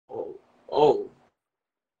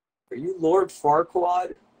Are you Lord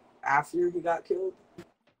Farquaad after he got killed?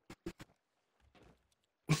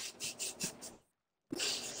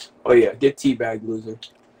 Oh yeah, get teabagged, loser.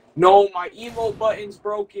 No, my emote button's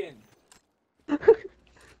broken.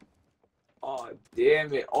 Oh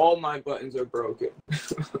damn it! All my buttons are broken.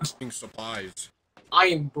 Supplies. I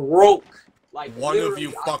am broke. Like one of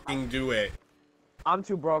you fucking do it. I'm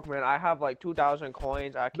too broke, man. I have like 2,000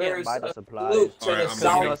 coins. I can't buy the supplies.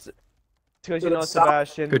 Alright, Because you know,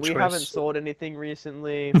 Sebastian, Good we choice. haven't sold anything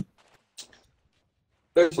recently.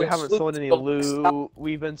 There's We a haven't sloop sold any to the loot.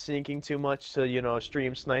 We've been sinking too much to, you know,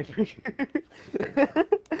 stream sniping.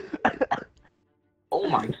 Oh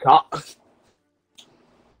my god.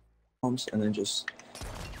 And then just...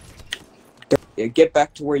 Yeah, get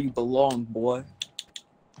back to where you belong, boy.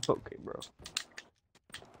 Okay, bro.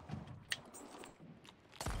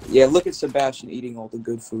 Yeah, look at Sebastian eating all the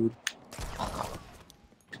good food.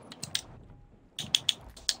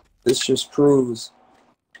 This just proves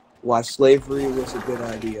why slavery was a good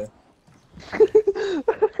idea.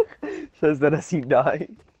 Says that as he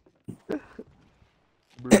died.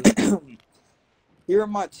 Here are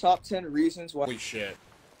my top 10 reasons why. Holy shit.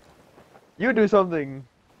 You do something.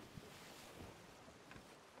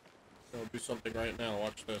 I'll do something right now.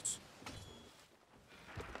 Watch this.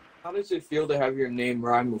 How does it feel to have your name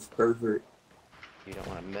rhyme with pervert? You don't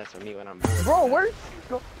want to mess with me when I'm bored. Bro, where's...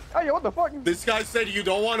 Hey, what the fuck? This guy said you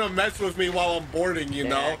don't want to mess with me while I'm boarding, you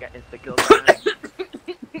know? I got insta-kill time.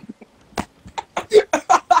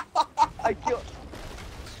 I killed...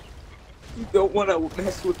 You don't want to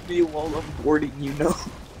mess with me while I'm boarding, you know?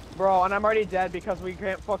 Bro, and I'm already dead because we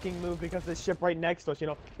can't fucking move because this ship right next to us, you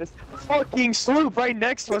know? This fucking sloop right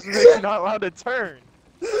next to us is not allowed to turn.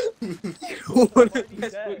 You want to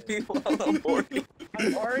mess with me while I'm boarding?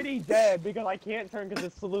 I'm already dead because I can't turn because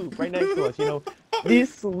this sloop right next to us, you know?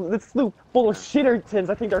 This sloop full of shittertons,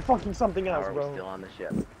 I think they're fucking something else, Are we bro. still on the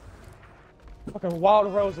ship? Fucking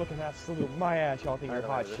Wild Rose looking ass sloop. My ass, y'all think Alright,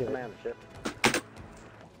 you're hot there's shit. a man on the ship.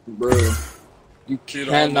 Bro, you Dude,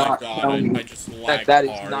 oh cannot my tell god, me I just lagged that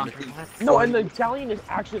is hard. not... No, and the galleon is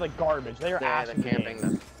actually like garbage. They are Yeah, ass the camping.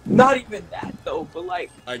 games. Not even that, though, but like...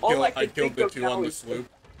 I all killed can the think two of on now the is- sloop.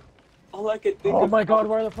 All I could think Oh of my now- god,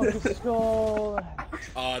 where the fuck is Skull?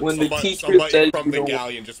 When the teacher somebody said from you the don't-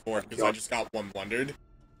 galleon just boarded because I just got one blundered.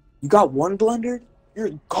 You got one blundered? You're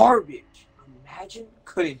garbage. Imagine?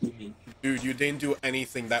 Couldn't be me. Dude, you didn't do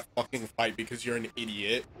anything that fucking fight because you're an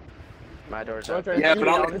idiot. My door's Don't up. try Yeah, to but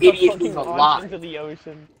shoot I'm me an out. It's idiot fucking who's launched alive. into the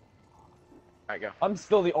ocean. Alright, go. I'm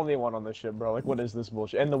still the only one on this ship, bro. Like, what is this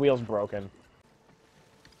bullshit? And the wheel's broken.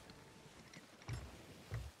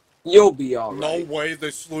 You'll be No alright. way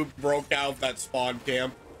the sloop broke out of that spawn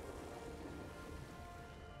camp.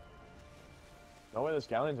 No way this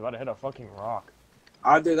galleon's about to hit a fucking rock.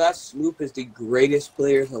 Either that sloop is the greatest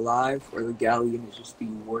players alive, or the galleon is just the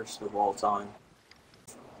worst of all time.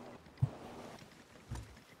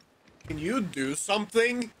 Can you do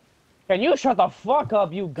something? Can you shut the fuck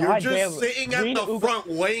up, you You're goddamn just sitting at green the ooga- front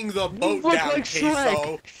weighing the You boat look down, like Shrek.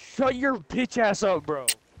 Queso. Shut your bitch ass up, bro.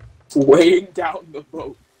 Weighing down the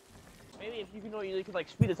boat. Maybe if you know you could like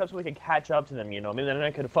speed this up so we can catch up to them, you know. Maybe then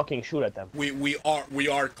I could fucking shoot at them. We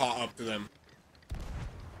are caught up to them.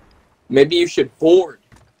 Maybe you should board.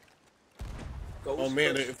 Oh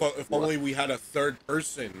man, if only we had a third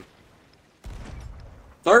person.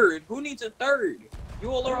 Third? Who needs a third? You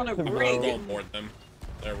all are on a Bro. We'll break. go board them.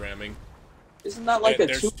 They're ramming. Isn't that like Yeah, a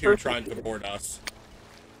there's two two trying to board us.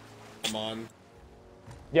 Come on.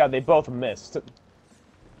 Yeah, they both missed.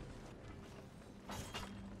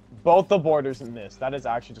 Both the boarders missed. That is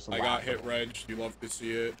actually just. I got hit, Reg. You love to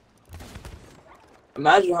see it.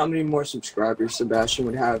 Imagine how many more subscribers Sebastian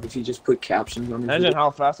would have if he just put captions on his Imagine video. how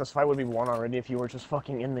fast this fight would be won already if you were just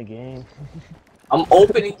fucking in the game. I'm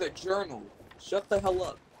opening the journal. Shut the hell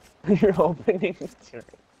up. You're opening the journal.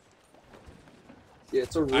 Yeah,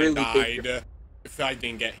 it's a I really died big... if I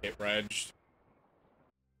didn't get hit, Reg.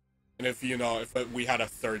 And if, you know, if we had a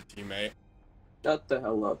third teammate. Shut the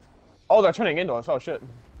hell up. Oh, they're turning into us. Oh shit.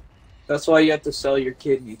 That's why you have to sell your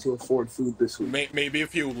kidney to afford food this week. Maybe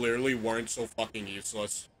if you literally weren't so fucking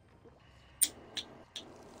useless.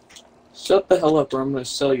 Shut the hell up or I'm gonna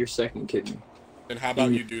sell your second kidney. Then how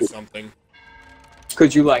about you do something?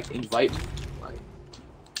 Could you, like, invite me? Like,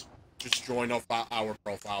 Just join off our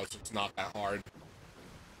profiles. It's not that hard.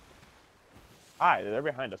 Alright, they're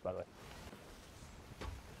behind us, by the way.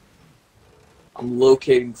 I'm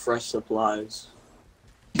locating fresh supplies.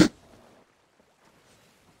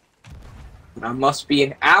 And I must be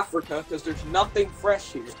in Africa because there's nothing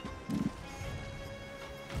fresh here.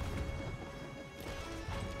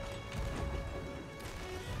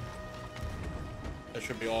 That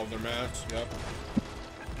should be all of their mass. Yep.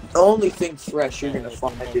 The only thing fresh you're gonna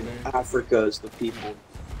find in Africa is the people.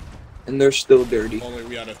 And they're still dirty. If only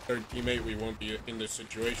we had a third teammate, we wouldn't be in this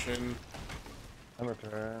situation.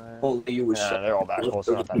 Only you was Yeah, shot. they're all back close.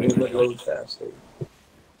 Not that big. Load faster.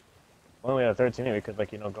 When we had 13, we could,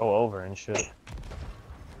 like, you know, go over and shit.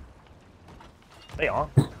 They are.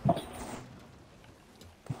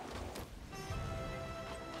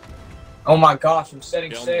 Oh my gosh, I'm setting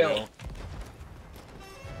Get on the sail. wheel.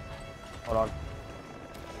 Hold on.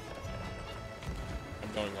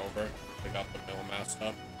 I'm going over. They got the mill masked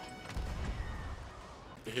up.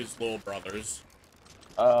 His little brothers.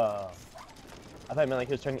 I thought you meant like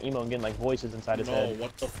he was turning emo and getting like voices inside his No, head.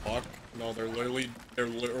 what the fuck? No, they're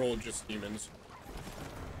literal just demons.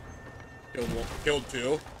 Killed one, killed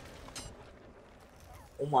two.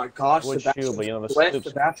 Oh my gosh, Would Sebastian's shoot, but you know, the sweat. sloops-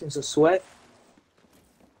 Sebastian's a sweat.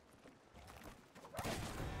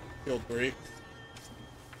 Killed three.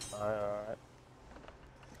 Alright.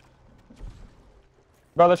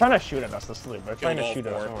 Bro, they're trying to shoot at us, the sloop. They're trying to all shoot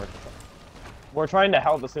at us. four. And we're trying to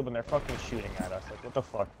help the sloop and they're fucking shooting at us. Like, what the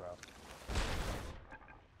fuck, bro?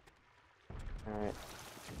 Alright.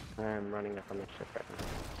 I'm running up on the ship right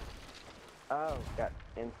now. Oh, got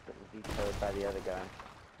instant vetoed by the other guy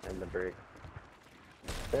in the brig.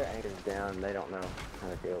 Their anchor's down, they don't know how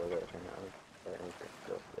to deal with it. You know, their anchor's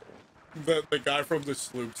still sitting. The guy from the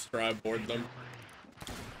sloop scribe board them.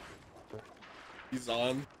 He's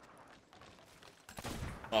on.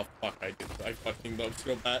 Oh fuck, I fucking love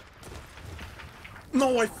skill that.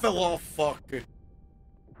 No, I fell off, fuck.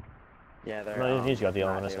 Yeah, they're No, he's got the not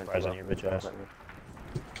element of doing surprise too on your well. bitch ass.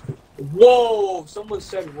 Whoa! Someone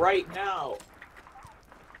said right now.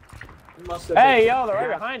 You must have Hey, been- yo, they're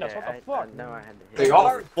right behind us. What the fuck? No, I had to hit They him.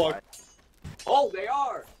 are? Fuck. Oh, they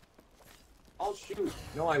are! I'll shoot.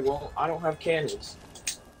 No, I won't. I don't have cannons.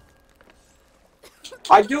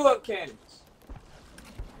 I do have cannons.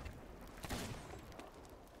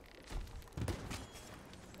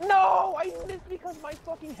 No, I missed because my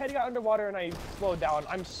fucking head got underwater and I slowed down.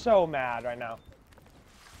 I'm so mad right now.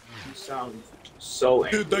 You sound so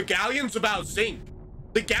angry. Dude, the galleon's about to sink.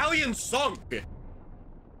 The galleon sunk.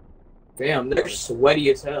 Damn, they're sweaty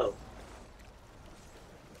as hell.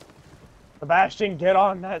 Sebastian, get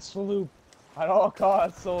on that sloop. At all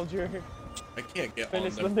costs, soldier. I can't get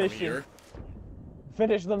Finish on the them from mission. here.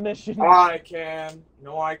 Finish the mission. I can.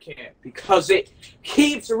 No, I can't. Because it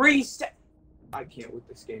keeps reset. I can't with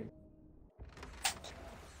this game.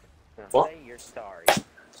 Now What? say you're sorry.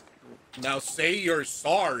 Now say you're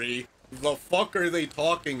sorry. The fuck are they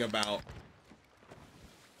talking about?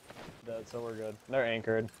 Dead, so we're good. They're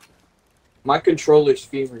anchored. My controller's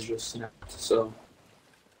femur just snapped, so.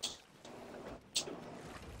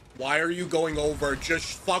 Why are you going over?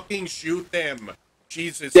 Just fucking shoot them.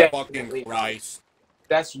 Jesus Definitely fucking Christ.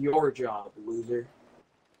 That's your job, loser.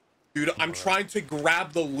 Dude, I'm trying to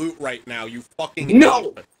grab the loot right now, you fucking No!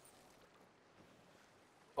 idiot.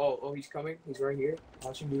 Oh, he's coming. He's right here.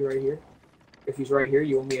 Watch him be right here. If he's right here,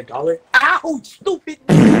 you owe me $1. Ow, stupid!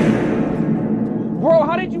 Bro,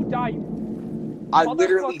 how did you die? I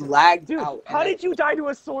literally Motherfucker. lagged Dude, out. how did you die to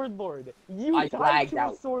a sword lord? You I died lagged to a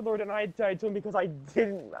out. sword lord and I died to him because I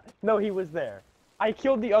didn't know he was there. I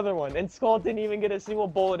killed the other one and Skull didn't even get a single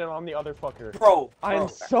bullet in on the other fucker. Bro, I'm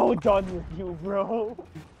so done with you, bro.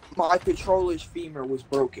 my controller's femur was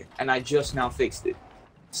broken, and I just now fixed it.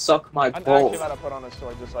 Suck my I'm actually balls. about to put on a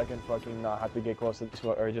sword just so I can fucking not have to get close to this,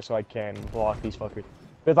 or just so I can block these fuckers.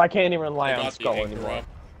 Because I can't even rely I on got the Skull anchor anymore. up.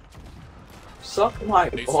 Suck my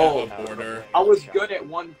They balls. set a border. I was good at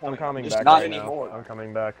one point. I'm coming just back not right anymore. now. I'm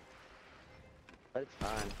coming back. But it's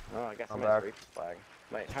fine. Oh, I got I'm some back. Reef flag.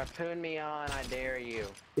 Wait, harpoon me on, I dare you.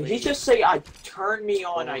 Did he Please. just say I turn me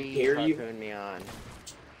on, I Please dare you? harpoon me on.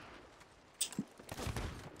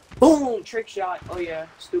 Boom! Trick shot. Oh yeah,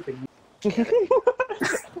 stupid.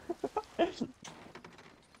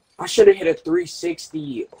 I should have hit a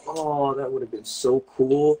 360. Oh, that would have been so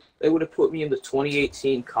cool. They would have put me in the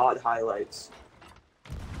 2018 COD highlights.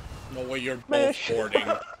 No way, you're Man. both boarding.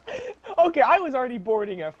 Okay, I was already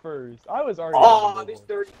boarding at first. I was already. Oh, on this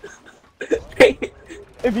board. 30.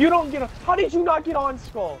 If you don't get on, how did you not get on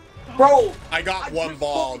Skull? Bro, I got I one just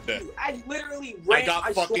balled. told you, I literally I ran.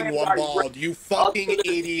 got fucking swear one I balled. You up fucking to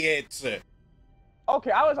the- idiots.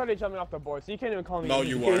 Okay, I was already jumping off the board, so you can't even call me. No, an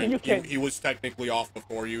you idiot. weren't. You He, can't. he was technically off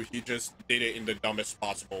before you. He just did it in the dumbest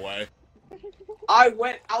possible way. I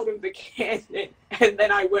went out of the cannon, and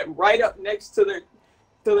then I went right up next to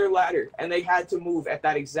their ladder, and they had to move at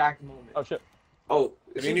that exact moment. Oh shit! Oh,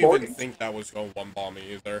 I is didn't he even boarding? think that was going to one ball me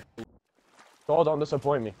either. Skull, don't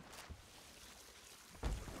disappoint me.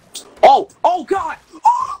 Oh God!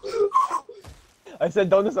 I said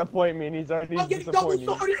don't disappoint me, and he's already I'm getting double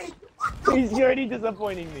disappointing. sworded! He's already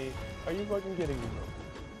disappointing me. Are you fucking kidding me,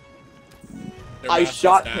 Their I master's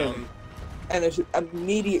shot down. him. And it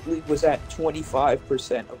immediately was at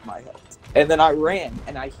 25% of my health. And then I ran,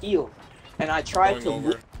 and I healed. And I tried Going to...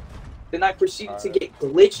 over. Then I proceeded to get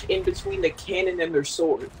glitched in between the cannon and their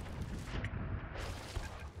sword.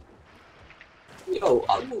 Yo,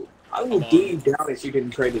 I will do you down if you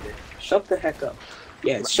didn't trade it in. Shut the heck up.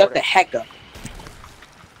 Yeah, shut the heck up.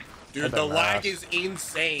 Dude, the lag is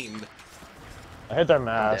insane. I hit their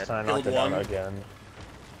mast and I knocked Killed it down one. again.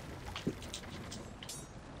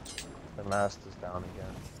 The mast is down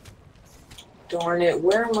again. Darn it,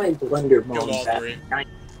 where are my blender Killed all bombs at? three.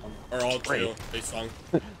 Or all two. They sunk.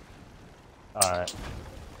 Alright.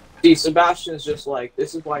 See, Sebastian's just like,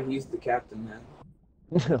 this is why he's the captain, man.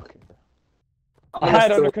 Okay. I'm I gonna had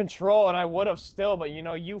throw- under control and I would have still, but you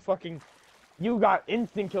know, you got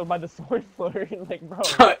instant killed by the sword flurry. Like, bro.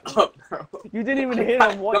 Shut up, bro. You didn't even hit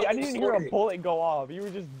him once. I Double didn't even hear a sword. bullet go off. You were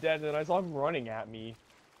just dead and I saw him running at me.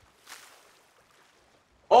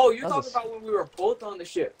 Oh, you're That's talking about when we were both on the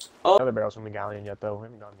ship. Oh, The other barrels from the galleon yet, though. We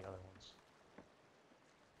haven't gotten the other ones.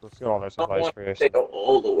 Let's get all their I supplies want to first. go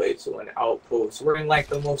all the way to an outpost. We're in like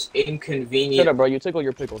the most Shut inconvenient. up, bro. You tickle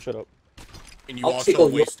your pickle. Shut up. And you I'll also tickle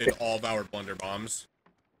your wasted pick. all of our blunder bombs.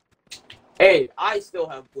 Hey, I still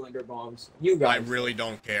have blender bombs. You I guys. really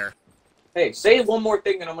don't care. Hey, say one more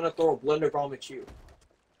thing and I'm gonna throw a blender bomb at you.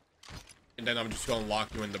 And then I'm just gonna lock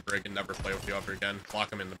you in the brig and never play with you ever again.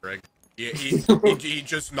 Lock him in the brig. He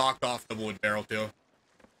just knocked off the wood barrel too.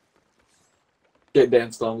 Get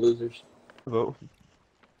danced on, losers. Vote.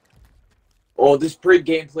 Oh, this brig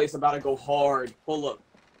gameplay's about to go hard. Hold up.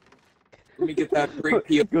 Let me get that brig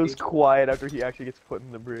POV. Goes quiet after he actually gets put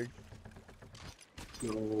in the brig.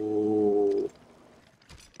 Yo.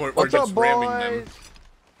 We're What's just up, ramming boys? them.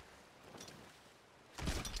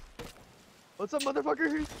 What's up,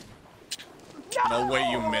 motherfucker? No way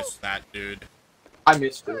you missed that, dude. I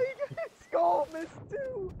missed it. Skull missed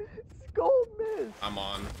too. Skull missed. I'm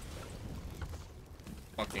on.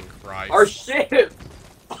 Fucking Christ. Our ship!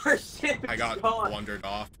 Our ship I is got gone. blundered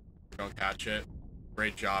off. Don't catch it.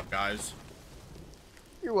 Great job, guys.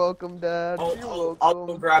 You're welcome, Dad. Oh, You're I'll go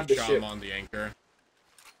welcome. grab the Shot ship. him on the anchor.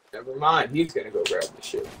 Never mind, he's gonna go grab the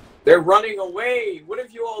ship. They're running away! What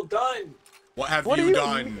have you all done? What have What you are you-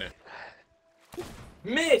 done?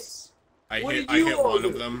 Miss! I What hit did you all one do?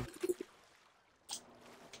 of them.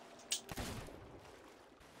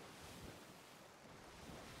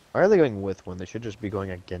 Why are they going with one? They should just be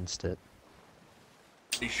going against it.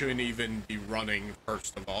 He shouldn't even be running,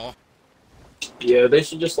 first of all. Yeah, they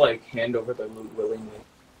should just like hand over their loot willingly.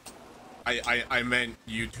 I meant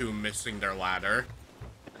you two missing their ladder.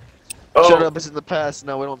 Oh, Shut up, it's in the past.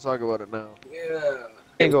 No, we don't talk about it now. yeah.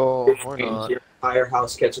 Bingo, or not. Your entire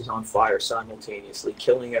house catches on fire simultaneously,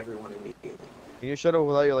 killing everyone immediately. Can you shut up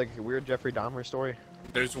without your like weird Jeffrey Dahmer story?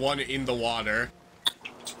 There's one in the water.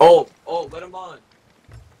 Oh, let him on.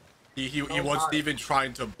 He Oh, wasn't hi. even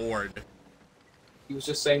trying to board. He was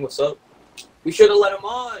just saying what's up. We should have let him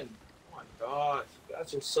on. Oh my gosh, you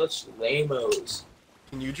guys are such lame-os.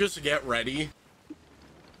 Can you just get ready?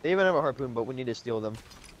 They even have a harpoon, but we need to steal them.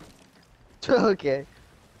 Okay.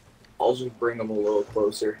 I'll just bring them a little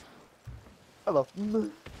closer. Hello.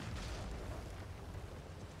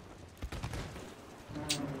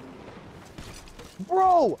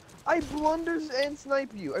 Bro, I blunders and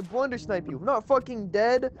snipe you. I blunder snipe you. I'm not fucking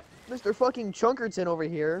dead, Mr. fucking Chunkerton over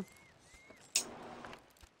here.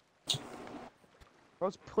 I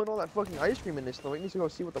was putting all that fucking ice cream in this though. I need to go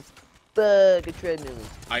see what the fuck a treadmill is.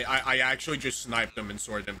 I actually just sniped him and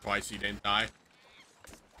sworded him twice. He didn't die.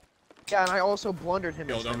 Yeah, and I also blundered him and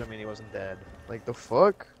Killed sniped him. him and he wasn't dead. Like the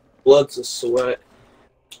fuck? Blood's a sweat.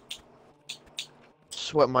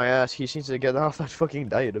 Sweat my ass. He needs to get off that fucking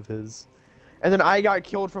diet of his. And then I got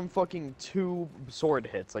killed from fucking 2 sword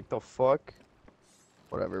hits. Like the fuck?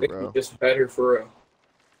 Whatever, Think bro. we're just better for real.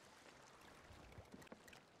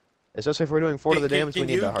 Especially if we're doing 4 to the damage, we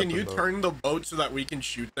need that Can harpoon you boat. turn the boat so that we can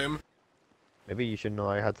shoot them? Maybe you should know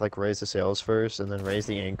I had to like raise the sails first, and then raise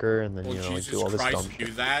the anchor, and then Well, you know like, Jesus do all this Christ, dumb do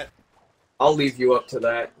shit. that. I'll leave you up to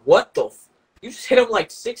that. What the f- You just hit him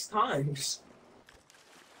like 6 times.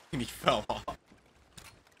 And he fell off.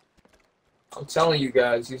 I'm telling you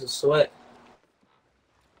guys, he's a sweat.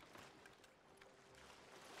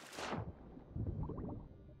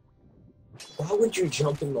 Why would you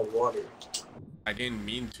jump in the water? I didn't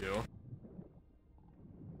mean to.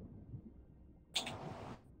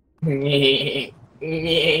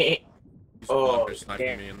 He's Oh, blunder sniping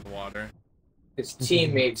damn. me in the water. His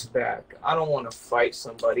teammate's back. I don't want to fight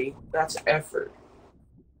somebody. That's effort.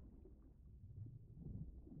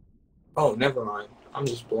 Oh, never mind. I'm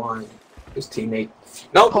just blind. His teammate.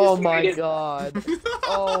 Nope. Oh his my teammate is- god.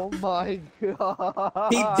 Oh my god.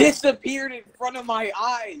 He disappeared in front of my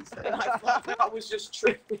eyes, and I thought that I was just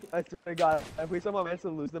tripping. I swear to God, if we somehow manage to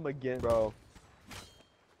lose them again, bro.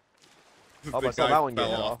 The Oh, but I saw guy that one fell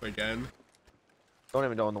get hit off off. again. Don't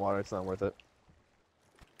even go in the water, it's not worth it.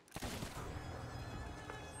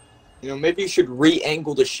 You know, maybe you should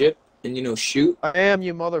re-angle the ship and, you know, shoot. I am,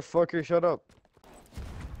 you motherfucker, shut up.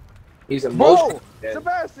 He's Bro! emotional. dead.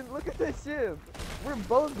 Sebastian, look at this ship! We're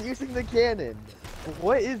both using the cannon.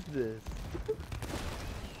 What is this?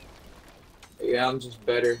 Yeah, I'm just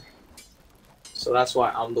better. So that's why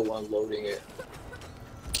I'm the one loading it.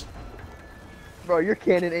 Bro, your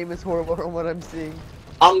cannon aim is horrible from what I'm seeing.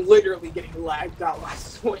 I'm literally getting lagged out, I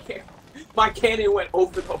swear. My cannon went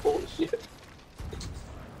over the whole ship.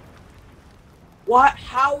 What?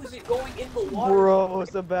 How is it going in the water? Bro,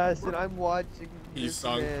 Sebastian, I'm watching He's this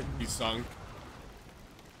sunk. man. He's sunk.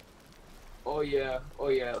 Oh yeah,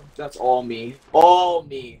 that's all me. All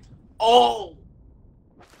me. All!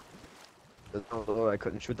 I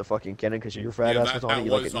couldn't shoot the fucking cannon because your fat Yeah, ass that, was on that it,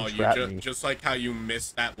 you like was it all and you. trapped me. Just like how you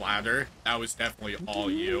missed that ladder, that was definitely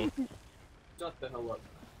all you. Shut the hell up.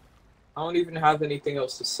 I don't even have anything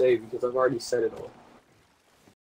else to say because I've already said it all.